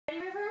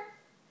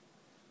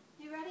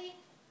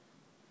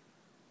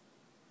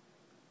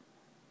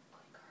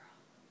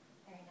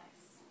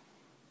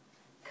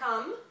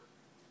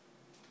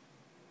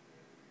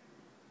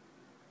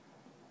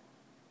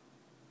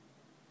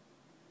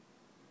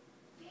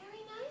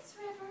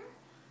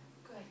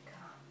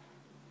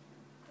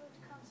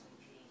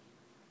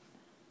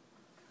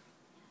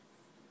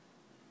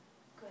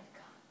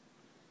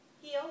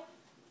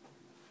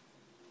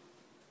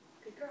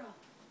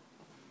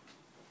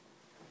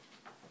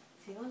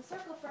the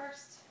circle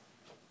first.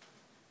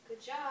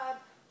 Good job.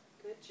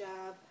 Good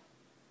job.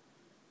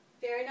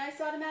 Very nice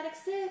automatic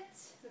sit.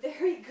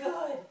 Very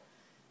good.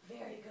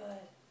 Very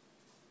good.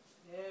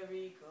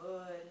 Very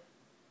good.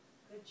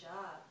 Good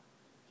job.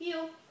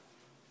 Heel.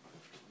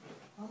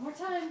 One more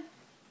time.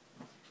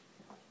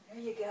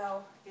 There you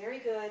go. Very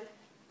good.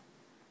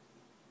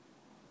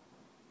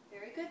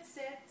 Very good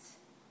sit.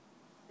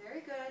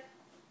 Very good.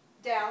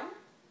 Down.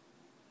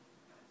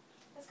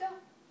 Let's go.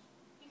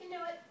 You can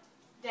do it.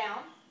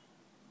 Down.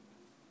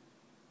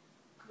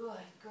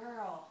 Good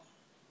girl.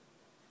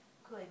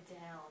 Good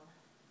down.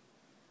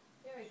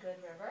 Very good,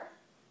 River.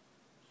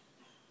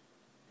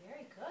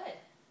 Very good.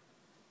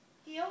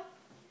 Heel.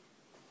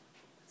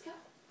 Let's go.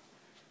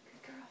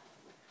 Good girl.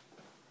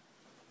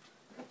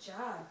 Good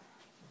job.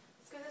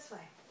 Let's go this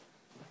way.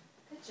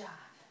 Good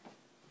job.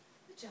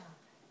 Good job.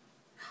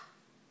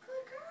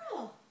 Good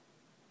girl.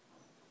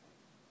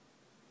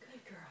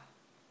 Good girl.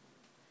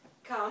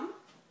 Come.